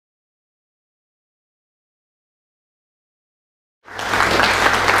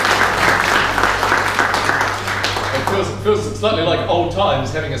feels slightly like old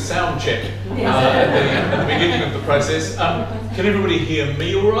times having a sound check at the beginning of the process. Can everybody hear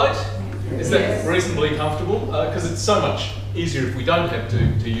me all right? Is that reasonably comfortable? Because it's so much easier if we don't have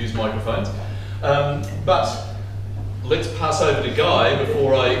to use microphones. But let's pass over to Guy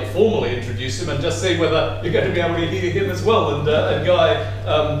before I formally introduce him and just see whether you're going to be able to hear him as well. And Guy,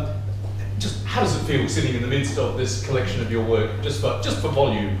 just how does it feel sitting in the midst of this collection of your work, just for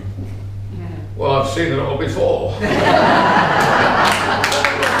volume? Well, I've seen it all before.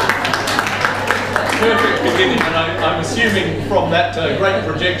 Perfect beginning, and I'm assuming from that great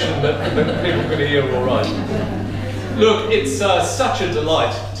projection that people could hear all right. Look, it's such a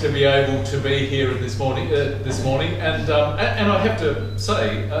delight to be able to be here this morning, and I have to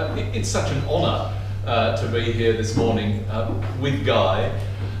say it's such an honour to be here this morning with Guy.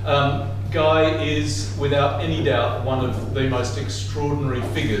 Guy is, without any doubt, one of the most extraordinary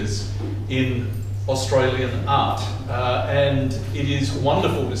figures in Australian art, and it is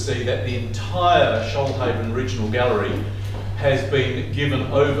wonderful to see that the entire Shoalhaven Regional Gallery has been given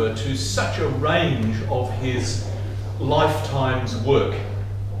over to such a range of his lifetime's work.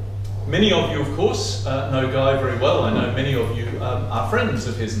 Many of you, of course, know Guy very well. I know many of you are friends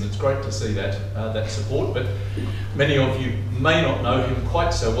of his, and it's great to see that support, but many of you may not know him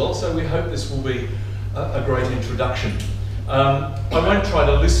quite so well, so we hope this will be a great introduction. I won't try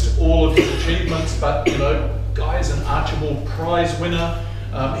to list all of his achievements, but you know, Guy is an Archibald Prize winner.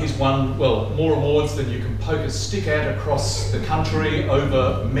 He's won, well, more awards than you can poke a stick at across the country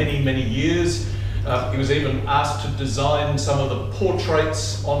over many, many years. He was even asked to design some of the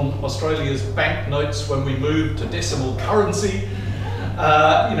portraits on Australia's banknotes when we moved to decimal currency.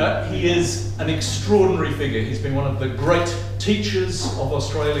 You know, he is an extraordinary figure. He's been one of the great teachers of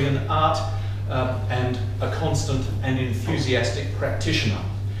Australian art, and a constant and enthusiastic practitioner.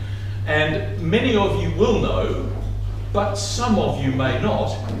 And many of you will know, but some of you may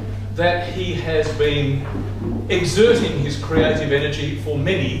not, that he has been exerting his creative energy for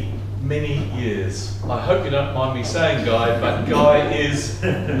many, many years. I hope you don't mind me saying Guy, but Guy is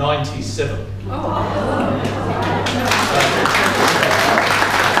 97.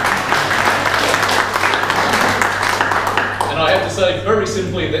 I have to say very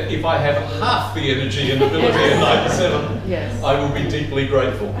simply that if I have half the energy and ability at 97, yes, I will be deeply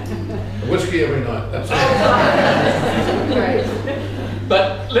grateful. Whiskey every night, that's right.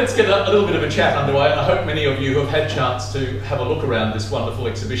 But let's get a little bit of a chat underway, and I hope many of you have had a chance to have a look around this wonderful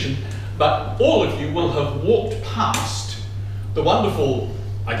exhibition. But all of you will have walked past the wonderful,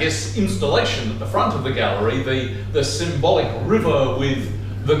 I guess, installation at the front of the gallery, the symbolic river with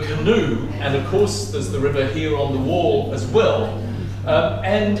the canoe, and of course there's the river here on the wall as well.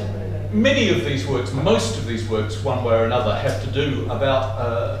 And many of these works, most of these works, one way or another, have to do about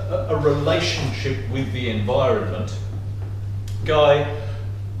a relationship with the environment. Guy,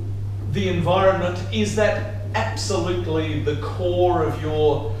 the environment, is that absolutely the core of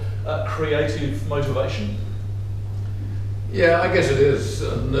your creative motivation? Yeah, I guess it is,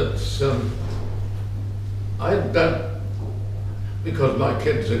 and it's, I don't, because my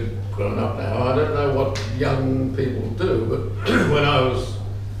kids are grown up now, I don't know what young people do, but when I was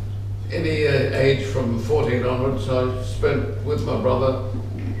any age from 14 onwards, I spent with my brother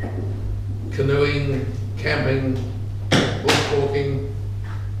canoeing, camping, bushwalking,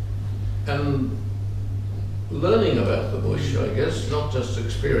 and learning about the bush, I guess, not just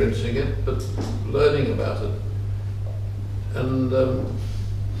experiencing it, but learning about it. And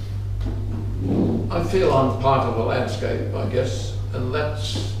I feel I'm part of a landscape, I guess, and that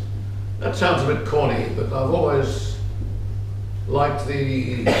sounds a bit corny, but I've always liked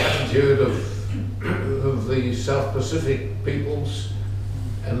the attitude of the South Pacific peoples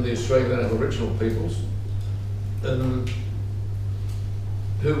and the Australian Aboriginal peoples,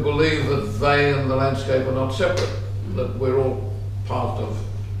 who believe that they and the landscape are not separate, that we're all part of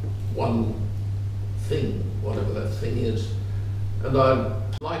one thing, whatever that thing is. And I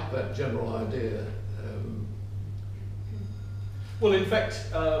like that general idea. Well, in fact,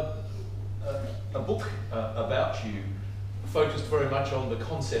 a book about you focused very much on the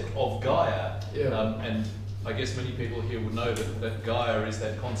concept of Gaia, and I guess many people here would know that Gaia is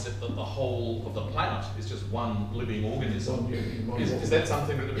that concept that the whole of the planet is just one living organism. Is that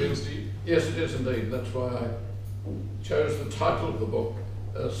something that appeals to you? Yes, it is indeed. That's why I chose the title of the book,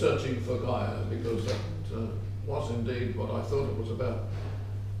 Searching for Gaia, because that was indeed what I thought it was about.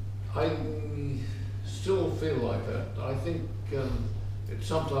 I still feel like that. I think it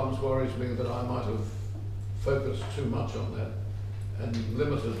sometimes worries me that I might have focused too much on that and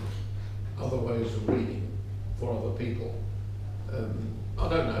limited other ways of reading for other people. I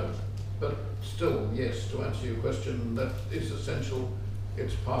don't know. But still, yes, to answer your question, that is essential.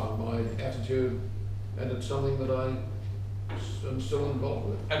 It's part of my attitude, and it's something that I am still involved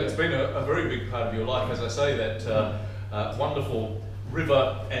with. And it's been a very big part of your life, as I say, that wonderful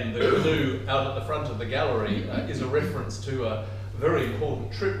river and the canoe out at the front of the gallery is a reference to a very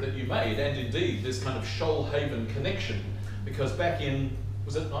important trip that you made, and indeed this kind of Shoalhaven connection, because back in,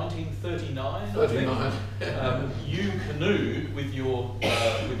 was it 1939? 39. You canoed with your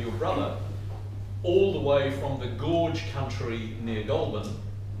brother all the way from the gorge country near Goulburn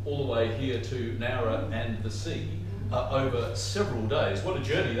all the way here to Nowra and the sea over several days. What a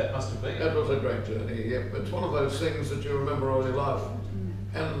journey that must have been. That was a great journey, yeah. It's one of those things that you remember all your life.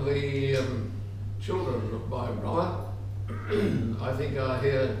 And the children of my brother, I think, are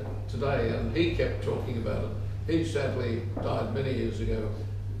here today, and he kept talking about it. He sadly died many years ago,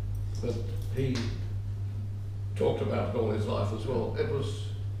 but he talked about it all his life as well. It was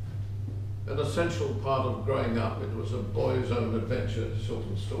an essential part of growing up. It was a boy's own adventure sort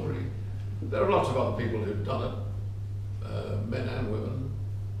of story. There are lots of other people who've done it, men and women,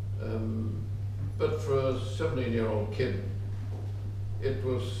 but for a 17-year-old kid, it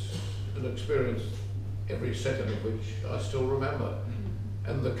was an experience every second of which I still remember.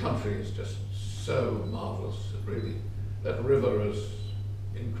 And the country is just so marvellous, really. That river is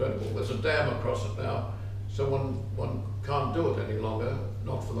incredible. There's a dam across it now, so one can't do it any longer,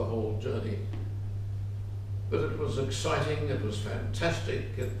 not for the whole journey. But it was exciting, it was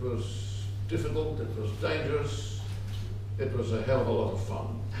fantastic, it was difficult, it was dangerous, it was a hell of a lot of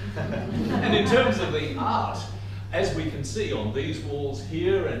fun. And in terms of the art, as we can see on these walls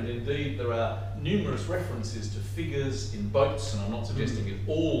here, and indeed there are numerous references to figures in boats, and I'm not suggesting it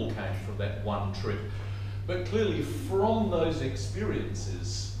all came from that one trip, but clearly from those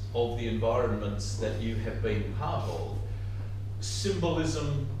experiences of the environments that you have been part of,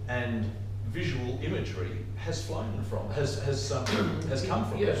 symbolism and visual imagery has flown from, has come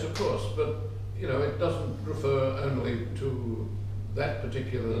from. Yes, of course, but you know, it doesn't refer only to that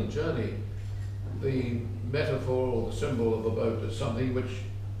particular journey. The metaphor or the symbol of a boat is something which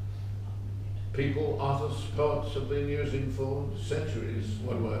people, artists, poets have been using for centuries,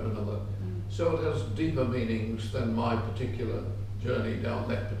 one way or another. So it has deeper meanings than my particular journey down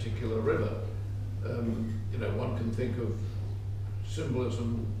that particular river. You know, one can think of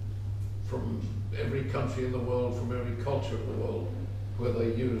symbolism from every country in the world, from every culture in the world, where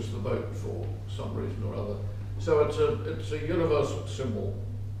they use the boat for some reason or other. So it's a universal symbol,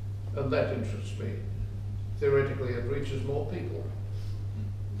 and that interests me. Theoretically, it reaches more people.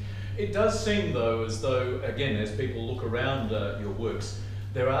 It does seem, though, as though, again, as people look around your works,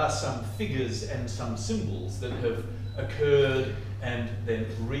 there are some figures and some symbols that have occurred and then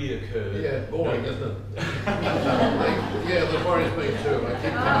reoccurred. Yeah, boring, isn't it? Yeah, that worries me too. I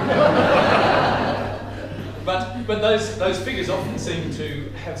keep But those figures often seem to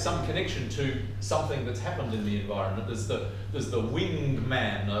have some connection to something that's happened in the environment. There's the winged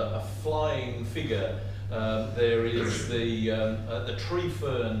man, a flying figure. There is the tree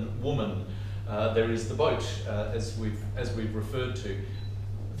fern woman. There is the boat, as we've referred to.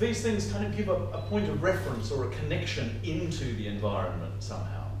 These things kind of give a point of reference or a connection into the environment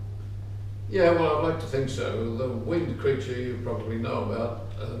somehow. Yeah, well, I'd like to think so. The winged creature you probably know about.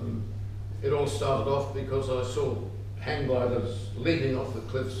 It all started off because I saw hang gliders leaping off the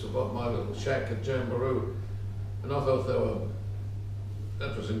cliffs above my little shack at Jamboree, and I thought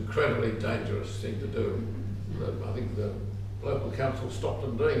that was an incredibly dangerous thing to do. I think the local council stopped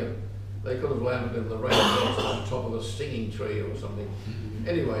them doing it. They could have landed in the rainforest on top of a stinging tree or something.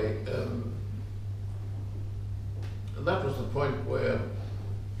 Anyway, and that was the point where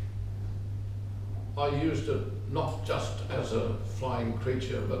I used it not just as a flying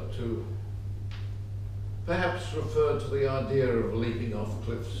creature, but to perhaps refer to the idea of leaping off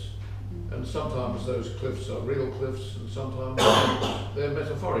cliffs. And sometimes those cliffs are real cliffs, and sometimes they're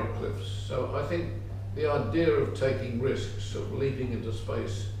metaphoric cliffs. So I think the idea of taking risks, of leaping into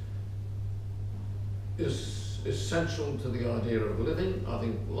space, is essential to the idea of living. I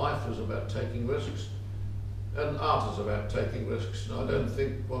think life is about taking risks, and art is about taking risks. And I don't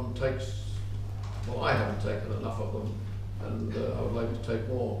think one takes, well, I haven't taken enough of them, and I would like to take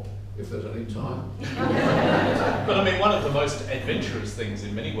more if there's any time. But I mean, one of the most adventurous things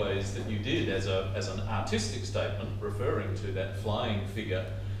in many ways that you did as an artistic statement, referring to that flying figure,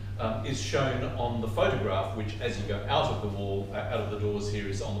 is shown on the photograph, which, as you go out of the wall, out of the doors here,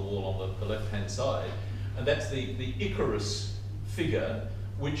 is on the wall on the left-hand side. And that's the Icarus figure,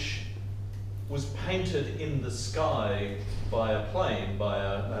 which was painted in the sky by a plane, by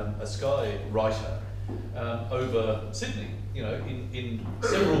a sky writer. over Sydney, you know, in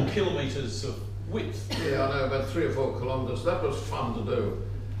several kilometres of width. Yeah, I know, about 3 or 4 kilometres. That was fun to do.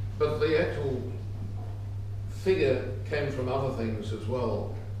 But the actual figure came from other things as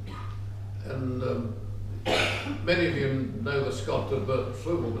well. And many of you know the sculptor Bert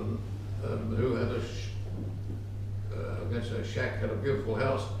Flugelman, who had a shack, had a beautiful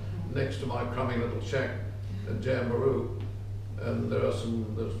house next to my crummy little shack at Jamboree. And there's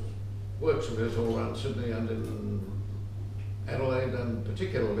works of his all around Sydney and in Adelaide and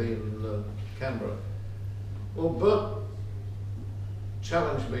particularly in Canberra. Well, Bert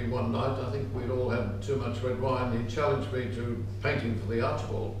challenged me one night. I think we'd all had too much red wine. He challenged me to painting for the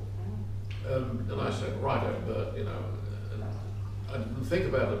Archibald. And I said, righto, Bert, you know. And I didn't think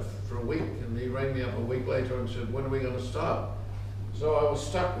about it for a week, and he rang me up a week later and said, when are we going to start? So I was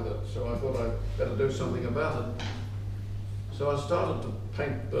stuck with it, so I thought I'd better do something about it. So I started to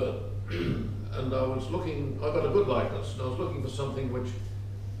paint Bert, and I got a good likeness, and I was looking for something which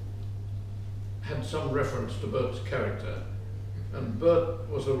had some reference to Bert's character. And Bert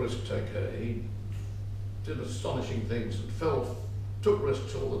was a risk taker. He did astonishing things and took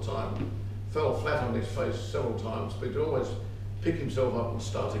risks all the time, fell flat on his face several times, but he'd always pick himself up and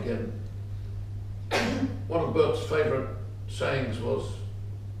start again. One of Bert's favourite sayings was,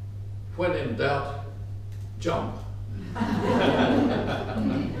 when in doubt, jump.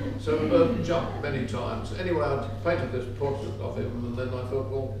 So Bert jumped many times. Anyway, I painted this portrait of him, and then I thought,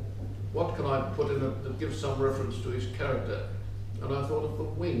 well, what can I put in it that gives some reference to his character? And I thought of the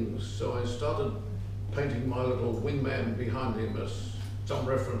wings, so I started painting my little wingman behind him as some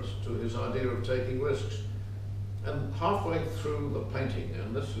reference to his idea of taking risks. And halfway through the painting,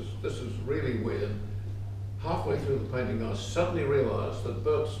 and this is really weird, halfway through the painting I suddenly realised that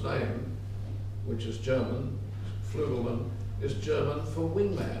Bert's name, which is German, Flugelmann, is German for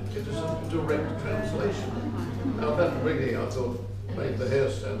wingman. It is a direct translation. Now that really, I thought, made the hair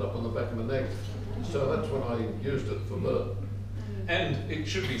stand up on the back of my neck. So that's when I used it for Bert. And it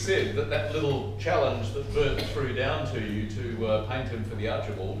should be said that that little challenge that Bert threw down to you to paint him for the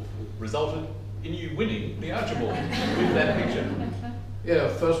Archibald resulted in you winning the Archibald with that picture. Yeah,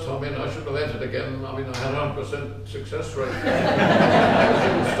 first time in, I shouldn't have entered again. I mean, I had 100% success rate. I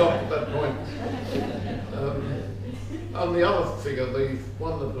shouldn't have stopped at that point. And the other figure, the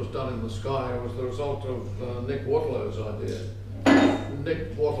one that was done in the sky, was the result of Nick Waterlow's idea.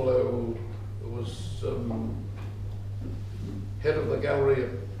 Nick Waterlow was head of the gallery at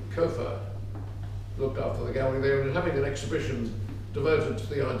Kofa, looked after the gallery there, and having an exhibition devoted to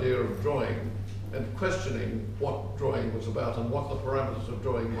the idea of drawing and questioning what drawing was about and what the parameters of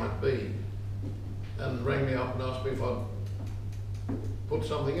drawing might be, and rang me up and asked me if I'd put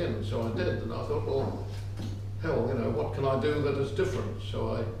something in. So I did, and I thought, well, hell, you know, what can I do that is different?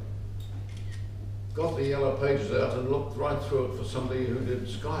 So I got the yellow pages out and looked right through it for somebody who did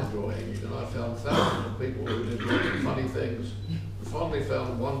sky drawing, and I found thousands of people who did lots of funny things. And finally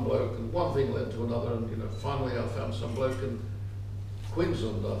found one bloke, and one thing led to another, and finally I found some bloke in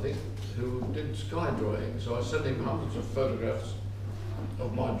Queensland, I think, who did sky drawing. So I sent him hundreds of photographs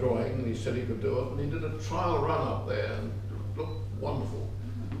of my drawing, and he said he could do it, and he did a trial run up there, and it looked wonderful.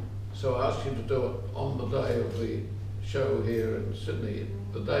 So I asked him to do it on the day of the show here in Sydney,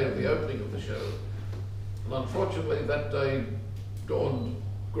 the day of the opening of the show. And unfortunately that day dawned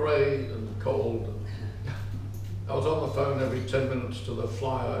grey and cold. I was on the phone every 10 minutes to the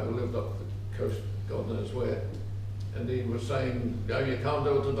flyer who lived up the coast, God knows where, and he was saying, no, you can't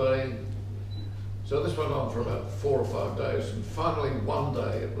do it today. So this went on for about 4 or 5 days, and finally one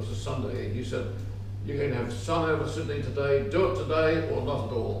day, it was a Sunday, he said, you're going to have sun over Sydney today, do it today or not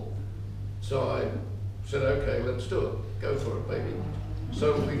at all. So I said, okay, let's do it, go for it, baby.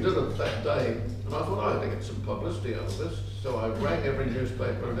 So we did it that day, and I thought I had to get some publicity out of this. So I rang every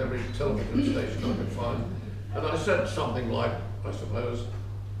newspaper and every television station I could find, and I said something like, I suppose,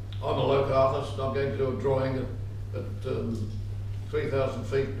 I'm a local artist and I'm going to do a drawing at 3,000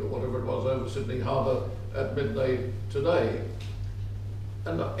 feet or whatever it was over Sydney Harbour at midday today.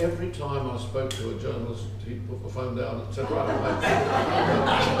 And every time I spoke to a journalist, he'd put the phone down and said, right, mate.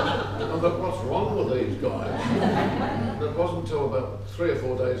 And I thought, what's wrong with these guys? And it wasn't until about 3 or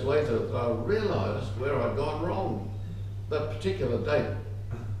 4 days later that I realised where I'd gone wrong. That particular date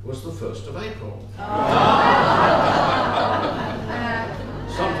was the 1st of April.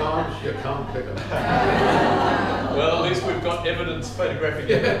 Sometimes you can't pick them. Well, at least we've got evidence, photographic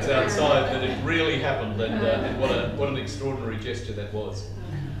evidence outside that it really happened, and what an extraordinary gesture that was.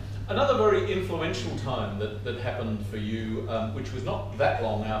 Another very influential time that happened for you, which was not that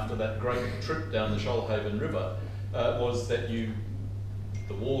long after that great trip down the Shoalhaven River, was that you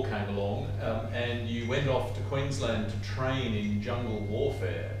the war came along, and you went off to Queensland to train in jungle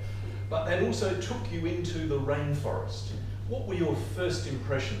warfare, but that also took you into the rainforest. What were your first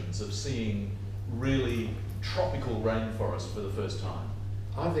impressions of seeing really tropical rainforest for the first time?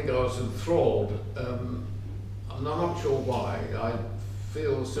 I think I was enthralled. I'm not sure why. I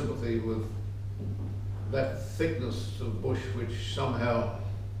feel sympathy with that thickness of bush which somehow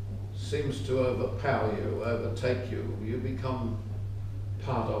seems to overpower you, overtake you. You become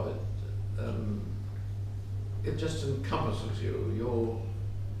part of it. It just encompasses you.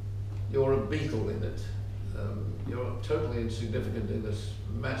 You're a beetle in it. You're totally insignificant in this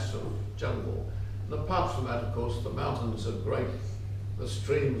mass of jungle. And apart from that, of course, the mountains are great. The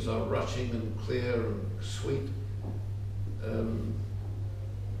streams are rushing and clear and sweet.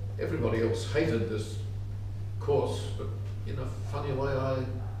 Everybody else hated this course, but in a funny way,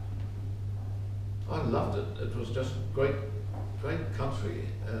 I loved it. It was just great country.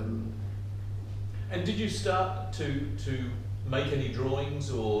 And did you start to make any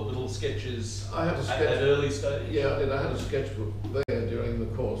drawings or little sketches I had a sketch, at early stage? Yeah, I did. I had a sketchbook there during the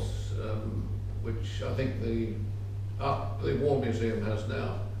course, which I think the War Museum has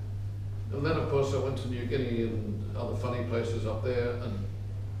now. And then, of course, I went to New Guinea and other funny places up there, and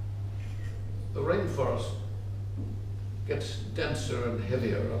the rainforest gets denser and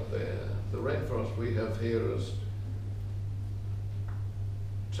heavier up there. The rainforest we have here is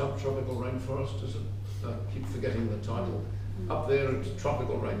subtropical rainforest, is it? I keep forgetting the title. Up there it's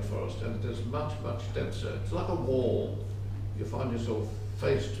tropical rainforest, and it is much, much denser. It's like a wall. You find yourself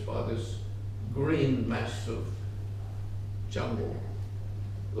faced by this green mass of jungle.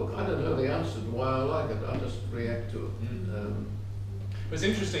 Look, I don't know the answer to why I like it. I just react to it. It was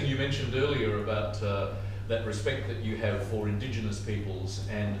interesting you mentioned earlier about that respect that you have for Indigenous peoples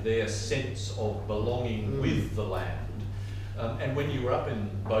and their sense of belonging with the land. And when you were up in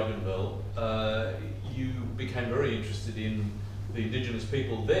Bougainville, you became very interested in the Indigenous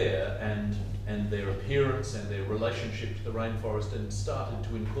people there and their appearance and their relationship to the rainforest, and started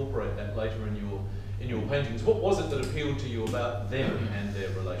to incorporate that later in your paintings. What was it that appealed to you about them and their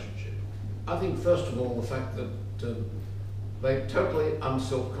relationship? I think first of all the fact that they totally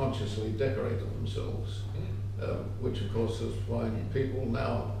unselfconsciously decorated themselves, which of course is why people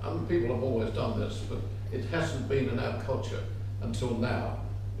now, people have always done this, but it hasn't been in our culture until now.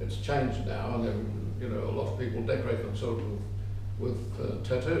 It's changed now, and you know, a lot of people decorate themselves with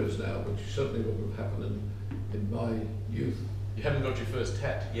tattoos now, which certainly wouldn't have happened in my youth. You haven't got your first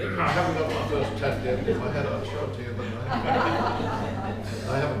tat yet? I haven't got my first tat yet. If I had, I'd show it to you, but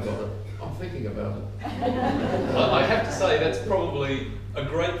I haven't got it. I'm thinking about it. I have to say that's probably a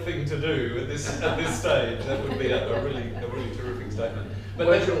great thing to do at this stage. That would be a really terrific statement. But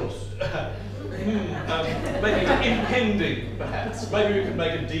where's yours? Maybe impending, perhaps. Maybe we could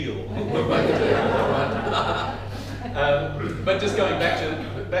make a deal. We'll make a deal, all right. But just going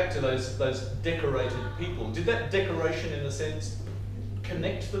back to those decorated people, did that decoration, in a sense,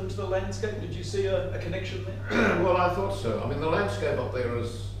 connect them to the landscape? Did you see a connection there? Well, I thought so. I mean, the landscape up there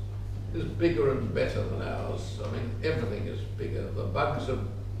is bigger and better than ours. I mean, everything is bigger. The bugs are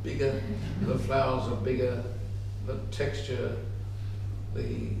bigger, the flowers are bigger, the texture,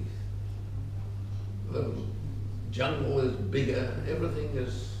 the jungle is bigger. Everything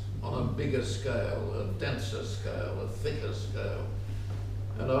is on a bigger scale, a denser scale, a thicker scale.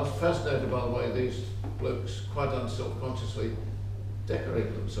 And I was fascinated by the way these blokes quite unselfconsciously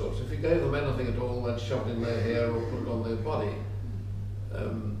decorated themselves. If you gave them anything at all, they'd shove it in their hair or put it on their body.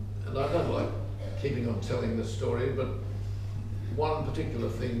 And I don't like keeping on telling this story, but one particular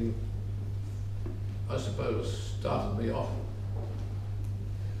thing, I suppose, started me off.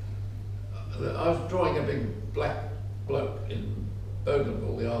 I was drawing a big black bloke in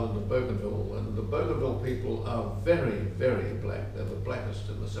Bougainville, the island of Bougainville, and the Bougainville people are very, very black. They're the blackest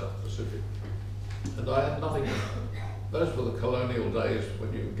in the South Pacific. And I had nothing, those were the colonial days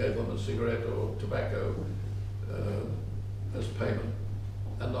when you gave them a cigarette or tobacco as payment.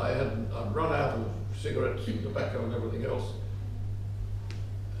 And I'd run out of cigarettes and tobacco and everything else.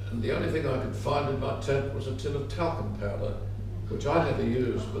 And the only thing I could find in my tent was a tin of talcum powder, which I never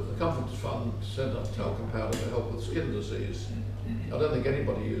used, but the Comforts Fund sent us talcum powder to help with skin disease. I don't think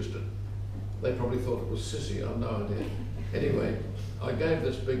anybody used it. They probably thought it was sissy, I've no idea. Anyway, I gave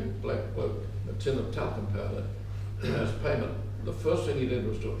this big black bloke a tin of talcum powder as payment. The first thing he did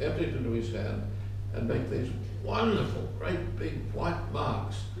was to empty it into his hand and make these wonderful, great big white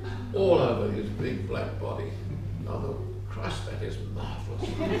marks all over his big black body. I thought, Christ, that is marvellous.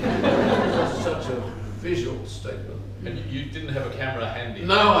 That's such a visual statement. And you didn't have a camera handy?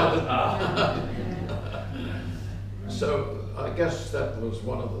 No, I didn't. So I guess that was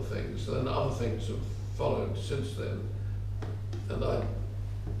one of the things. Then other things have followed since then. And I'm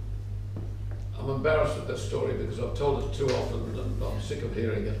embarrassed at this story because I've told it too often and I'm sick of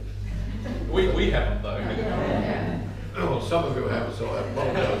hearing it. We haven't though. Well, some of you have, so I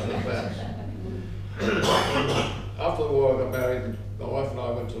apologise in advance. After the war I got married, my wife and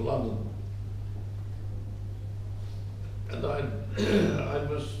I went to London. And I'd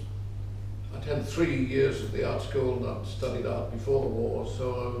had 3 years at the art school and I'd studied art before the war,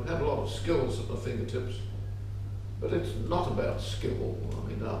 so I had a lot of skills at my fingertips. But it's not about skill. I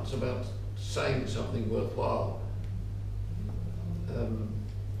mean, art's about saying something worthwhile. And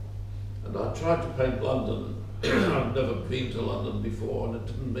I tried to paint London. I'd never been to London before and it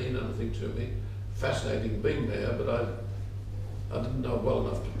didn't mean anything to me. Fascinating being there, but I didn't know well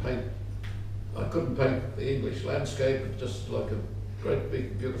enough to paint. I couldn't paint the English landscape, just like a great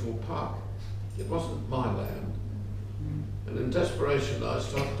big beautiful park. It wasn't my land. And in desperation I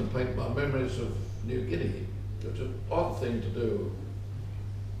started to paint my memories of New Guinea, which is an odd thing to do.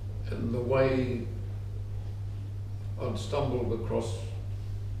 And the way I'd stumbled across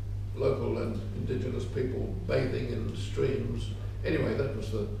local and indigenous people bathing in streams. Anyway, that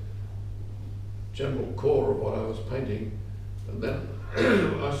was the general core of what I was painting. And then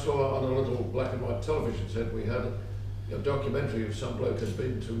I saw on a little black and white television set we had a documentary of some bloke had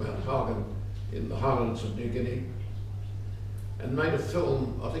been to Mount Hagen in the highlands of New Guinea and made a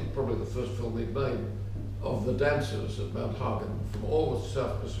film, I think probably the first film he'd made, of the dancers at Mount Hagen from all the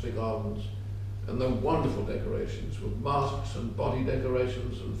South Pacific Islands, and the wonderful decorations with masks and body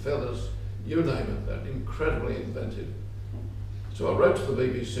decorations and feathers, you name it, that incredibly inventive. So I wrote to the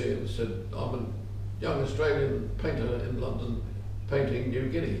BBC and said, I'm a young Australian painter in London painting New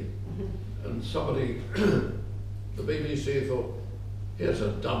Guinea. And somebody, the BBC thought, here's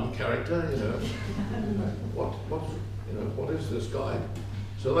a dumb character, you know, what is this guy?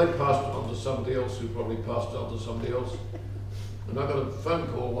 So they passed it on to somebody else who probably passed it on to somebody else. And I got a phone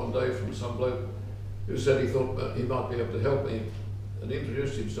call one day from some bloke who said he thought that he might be able to help me, and he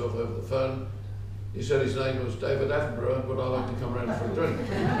introduced himself over the phone. He said his name was David Attenborough and would I like to come around for a drink?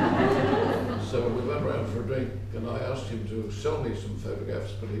 So we went around for a drink and I asked him to sell me some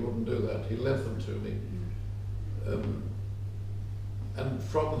photographs, but he wouldn't do that. He lent them to me. And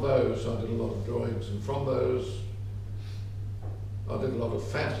from those I did a lot of drawings, and from those I did a lot of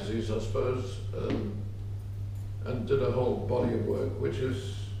fantasies, I suppose, and did a whole body of work, which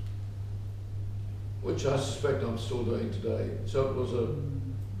I suspect I'm still doing today. So it was a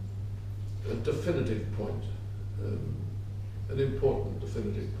definitive point, an important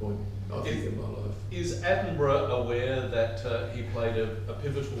definitive point, I think, in my life. Is Attenborough aware that he played a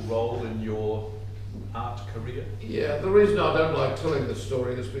pivotal role in your art career? Yeah, the reason I don't like telling this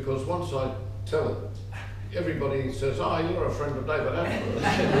story is because once I tell it, everybody says, you're a friend of David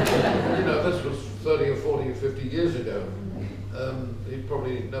Attenborough. You know, this was 30 or 40 or 50 years ago. He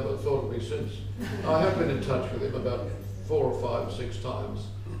probably never thought of me since. I have been in touch with him about 4 or 5 or 6 times.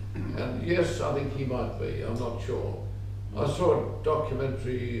 And yes, I think he might be, I'm not sure. I saw a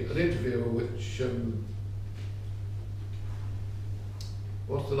documentary, an interview which,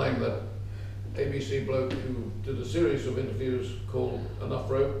 what's the name of that ABC bloke who did a series of interviews called Enough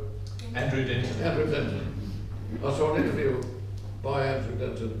Rope? Andrew Denton. Andrew Denton. I saw an interview by Andrew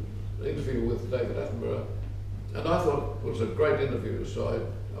Denton, an interview with David Attenborough, and I thought it was a great interview. So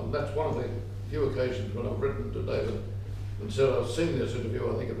and that's one of the few occasions when I've written to David and said I've seen this interview,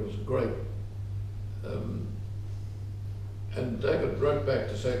 I think it was great. And David wrote back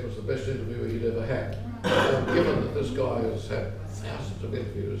to say it was the best interview he'd ever had. Given that this guy has had thousands of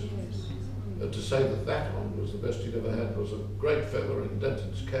interviews, to say that that one was the best he'd ever had was a great feather in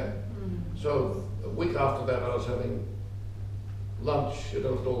Denton's cap. So a week after that I was having lunch at a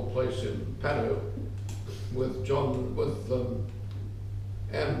little place in Pano with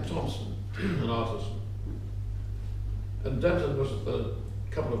Anne Thompson, an artist. And Denton was at a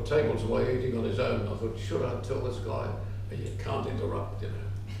couple of tables away eating on his own. I thought, should I tell this guy? You can't interrupt, you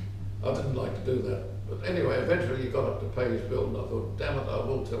know. I didn't like to do that. But anyway, eventually he got up to pay his bill and I thought, damn it, I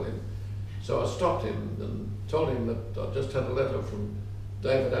will tell him. So I stopped him and told him that I just had a letter from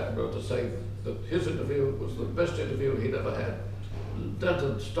David Attenborough to say that his interview was the best interview he'd ever had. And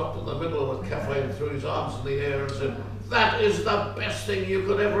Denton stopped in the middle of the cafe and threw his arms in the air and said, that is the best thing you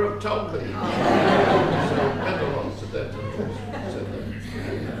could ever have told me. So it meant a lot to Denton.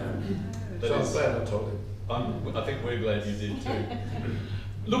 So I'm glad I told him. I think we're glad you did too.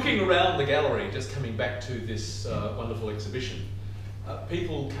 Looking around the gallery, just coming back to this wonderful exhibition,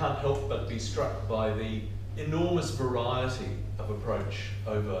 people can't help but be struck by the enormous variety of approach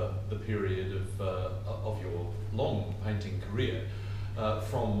over the period of your long painting career,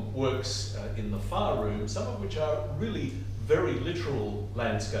 from works in the far room, some of which are really very literal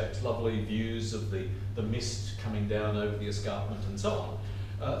landscapes, lovely views of the mist coming down over the escarpment and so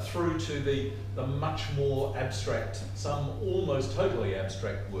on, through to the much more abstract, some almost totally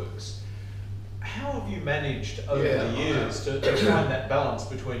abstract works. How have you managed over the years to find that balance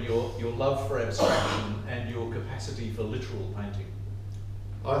between your love for abstraction and your capacity for literal painting?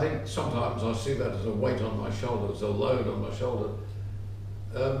 I think sometimes I see that as a weight on my shoulders, a load on my shoulder.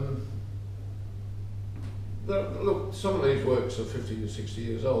 Look, some of these works are 50 or 60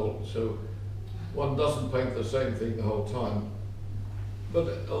 years old, so one doesn't paint the same thing the whole time.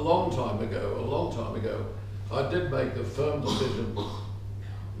 But a long time ago, I did make a firm decision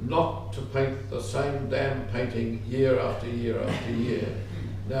not to paint the same damn painting year after year after year.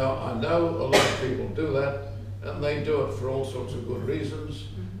 Now, I know a lot of people do that, and they do it for all sorts of good reasons.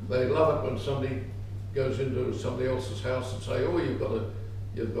 They love it when somebody goes into somebody else's house and say, oh, you've got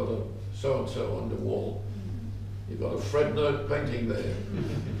a so-and-so on the wall. You've got a Fred Note painting there.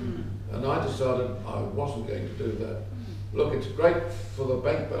 And I decided I wasn't going to do that. Look, it's great for the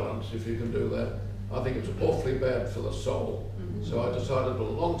bank balance if you can do that. I think it's awfully bad for the soul. So I decided a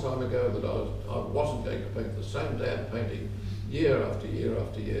long time ago that I wasn't going to paint the same damn painting year after year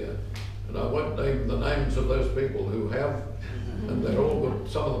after year. And I won't name the names of those people who have, and they're all good,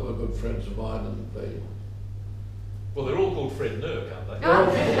 some of them are good friends of mine, and they... Well, they're all called Fred Nurk,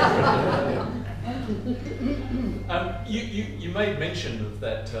 aren't they? You made mention of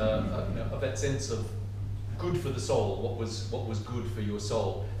that sense of good for the soul, what was good for your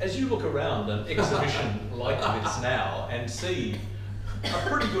soul. As you look around an exhibition like this now and see a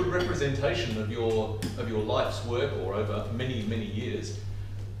pretty good representation of your life's work, or over many, many years,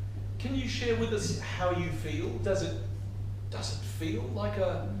 can you share with us how you feel? Does it feel like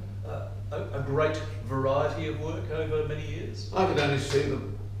a great variety of work over many years? I can only see the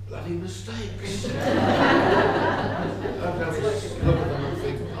bloody mistakes. I can only look at them and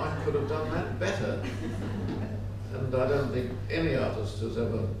think, I could have done that better. And I don't think any artist has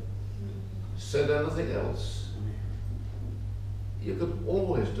ever said anything else. You could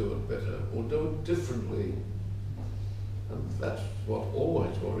always do it better, or do it differently. And that's what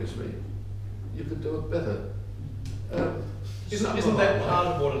always worries me. You could do it better. Isn't that part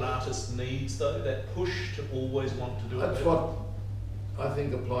of what an artist needs, though? That push to always want to do it better? That's what I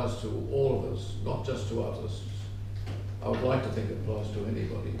think applies to all of us, not just to artists. I would like to think it applies to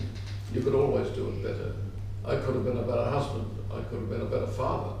anybody. You could always do it better. I could have been a better husband. I could have been a better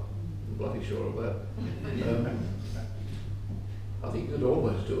father. I'm bloody sure of that. I think you could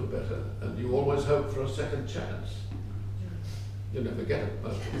always do it better, and you always hope for a second chance. You never get it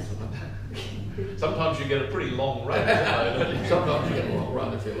most of the time. Sometimes you get a pretty long run. Sometimes you get a long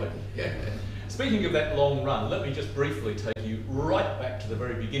run if you're lucky. Yeah. Speaking of that long run, let me just briefly take you right back to the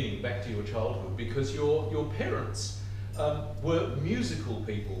very beginning, back to your childhood, because your parents were musical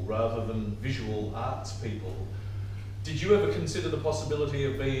people rather than visual arts people. Did you ever consider the possibility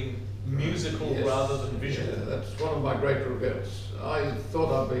of being musical rather than visual? Yeah, that's one of my great regrets. I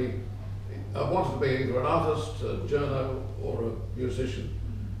thought I wanted to be either an artist, a journo, or a musician.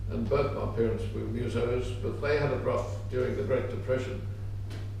 And both my parents were musos, but they had it rough during the Great Depression.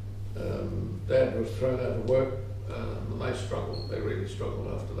 Dad was thrown out of work, and they struggled. They really struggled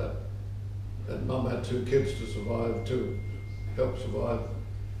after that. And Mum had 2 kids to survive, to help survive.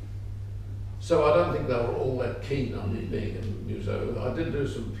 So I don't think they were all that keen on me being a muso. I did do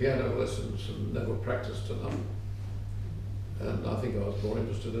some piano lessons and never practiced enough. And I think I was more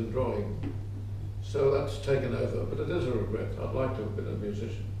interested in drawing. So that's taken over, but it is a regret. I'd like to have been a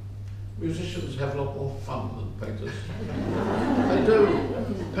musician. Musicians have a lot more fun than painters. They do.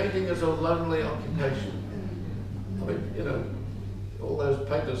 Painting is a lonely occupation. I mean, you know, all those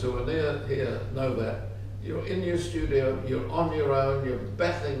painters who are near here know that. You're in your studio, you're on your own, you're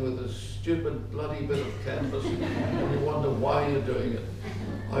battling with a stupid bloody bit of canvas, and you wonder why you're doing it.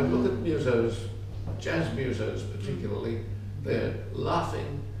 I look at musos, jazz musos particularly, they're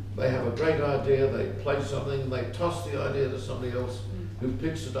laughing, they have a great idea, they play something, they toss the idea to somebody else who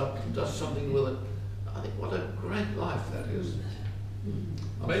picks it up and does something with it. I think what a great life that is.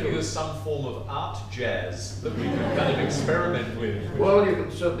 Maybe there's some form of art jazz that we could kind of experiment with. Well, you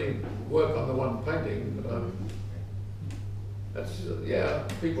can certainly work on the one painting, but that's, yeah,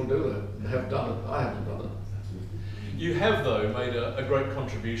 people do that, have done it. I haven't done it. You have, though, made a great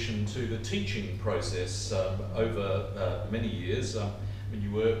contribution to the teaching process over many years. When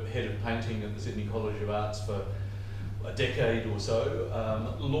you were head of painting at the Sydney College of Arts for a decade or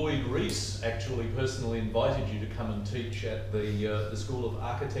so, Lloyd Rees actually personally invited you to come and teach at the School of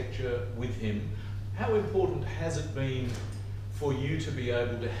Architecture with him. How important has it been for you to be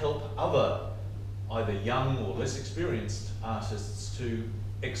able to help other, either young or less experienced artists to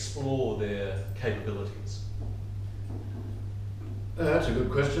explore their capabilities? That's a good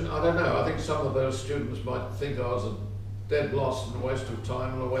question. I don't know. I think some of those students might think I was a dead loss and a waste of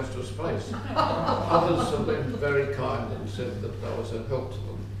time and a waste of space. Others have been very kind and said that I was a help to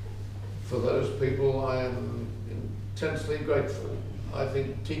them. For those people, I am intensely grateful. I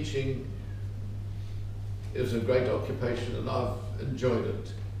think teaching is a great occupation and I've enjoyed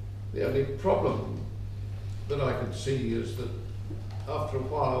it. The only problem that I could see is that after a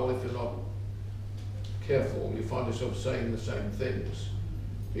while, if you're not careful, you find yourself saying the same things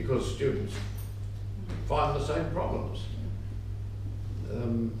because students find the same problems.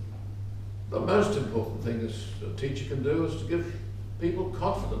 The most important thing a teacher can do is to give people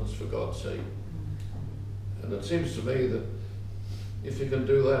confidence, for God's sake. And it seems to me that if you can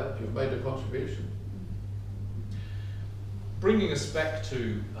do that, you've made a contribution. Bringing us back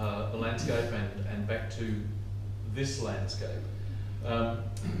to the landscape and back to this landscape,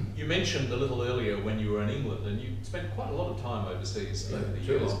 you mentioned a little earlier when you were in England, and you spent quite a lot of time overseas over the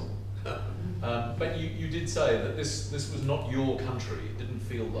years. But you did say that this was not your country. It didn't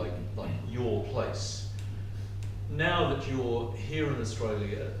feel like your place. Now that you're here in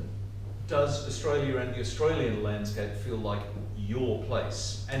Australia, does Australia and the Australian landscape feel like your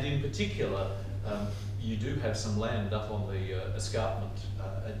place? And in particular, you do have some land up on the escarpment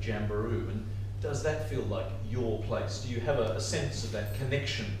at Jamberoo, and does that feel like your place? Do you have a sense of that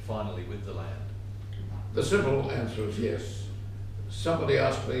connection finally with the land? The simple answer is yes. Somebody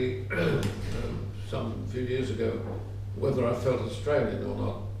asked me some few years ago whether I felt Australian or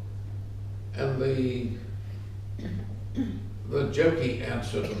not, and the jokey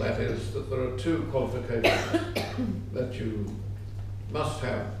answer to that is that there are two qualifications that you must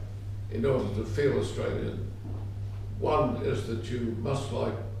have in order to feel Australian. One is that you must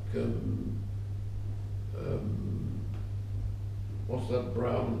like what's that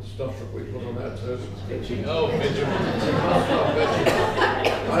brown stuff that we put on our toast? Vegemite. Oh, Vegemite. You must love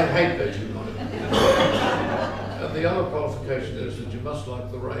Vegemite. I hate Vegemite. And the other qualification is that you must like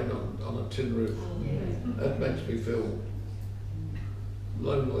the rain on a tin roof. That makes me feel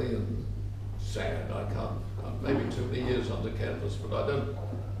lonely and sad. I can't, maybe too many years under canvas, but I don't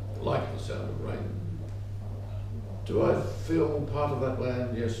like the sound of rain. Do I feel part of that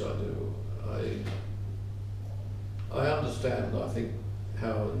land? Yes, I do. I understand, I think,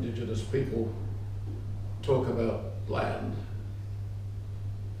 how Indigenous people talk about land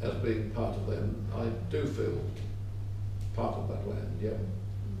as being part of them. I do feel part of that land, yeah.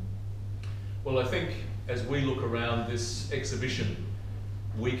 Well, I think as we look around this exhibition,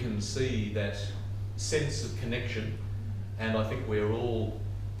 we can see that sense of connection, and I think we're all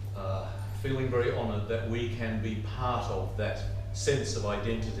feeling very honoured that we can be part of that sense of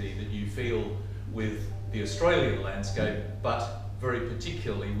identity that you feel with the Australian landscape, but very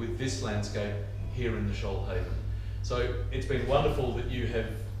particularly with this landscape here in the Shoalhaven. So it's been wonderful that you have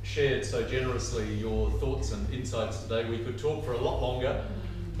shared so generously your thoughts and insights today. We could talk for a lot longer,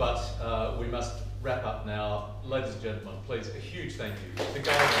 but we must wrap up now. Ladies and gentlemen, please, a huge thank you to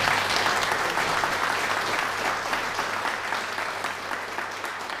Guy.